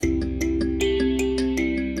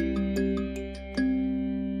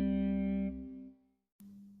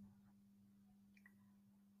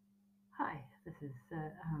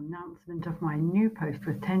of my new post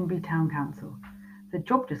with Tenby Town Council. The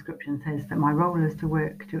job description says that my role is to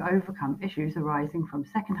work to overcome issues arising from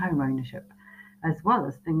second home ownership, as well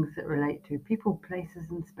as things that relate to people, places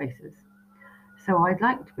and spaces. So I'd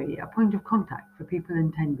like to be a point of contact for people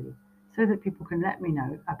in Tenby, so that people can let me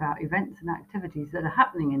know about events and activities that are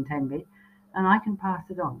happening in Tenby, and I can pass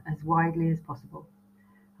it on as widely as possible.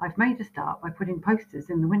 I've made a start by putting posters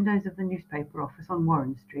in the windows of the newspaper office on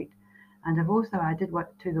Warren Street, and I've also added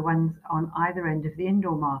to the ones on either end of the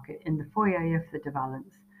indoor market, in the foyer of the De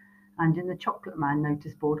Valence, and in the Chocolate Man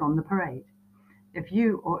notice board on the parade. If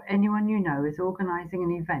you or anyone you know is organising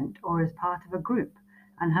an event or is part of a group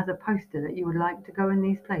and has a poster that you would like to go in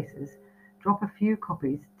these places, drop a few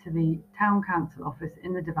copies to the Town Council office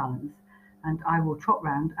in the De Valence, and I will trot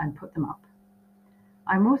round and put them up.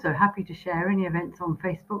 I'm also happy to share any events on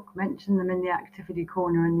Facebook, mention them in the activity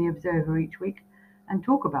corner in the Observer each week, and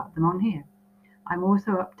talk about them on here. I'm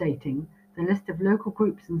also updating the list of local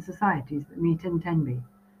groups and societies that meet in Tenby.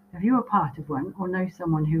 If you are part of one or know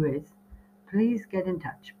someone who is, please get in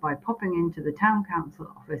touch by popping into the Town Council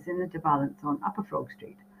office in the De Valence on Upper Frog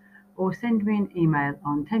Street, or send me an email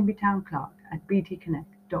on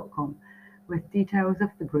tenbytownclerk@btconnect.com with details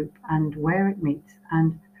of the group and where it meets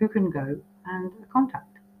and who can go and a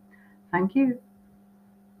contact. Thank you.